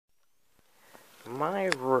My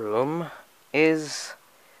room is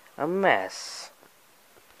a mess.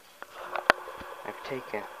 I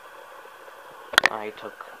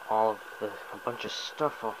took a bunch of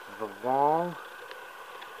stuff off of the wall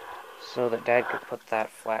so that Dad could put that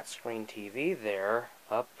flat screen TV there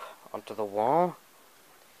up onto the wall.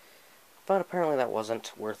 But apparently that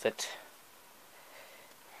wasn't worth it.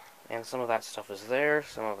 And some of that stuff is there,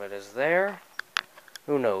 some of it is there.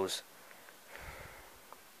 Who knows?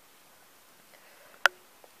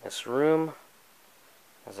 This room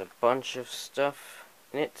has a bunch of stuff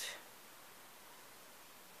in it.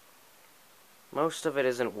 Most of it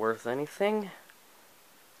isn't worth anything.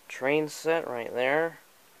 Train set right there.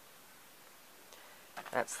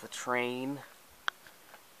 That's the train.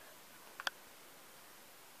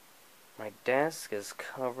 My desk is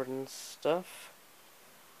covered in stuff.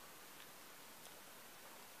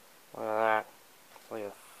 Look at that. It's like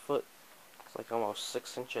a foot. It's like almost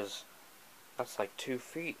 6 inches. That's like 2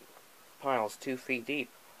 feet. Pile's 2 feet deep.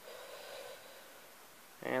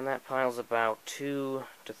 And that pile's about 2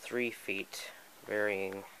 to 3 feet,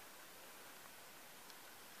 varying.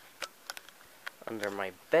 Under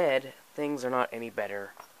my bed, things are not any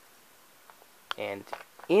better. And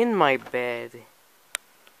in my bed,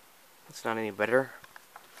 it's not any better.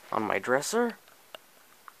 On my dresser,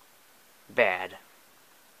 bad.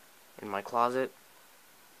 In my closet,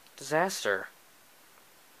 disaster.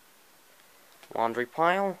 Laundry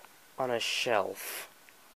pile on a shelf.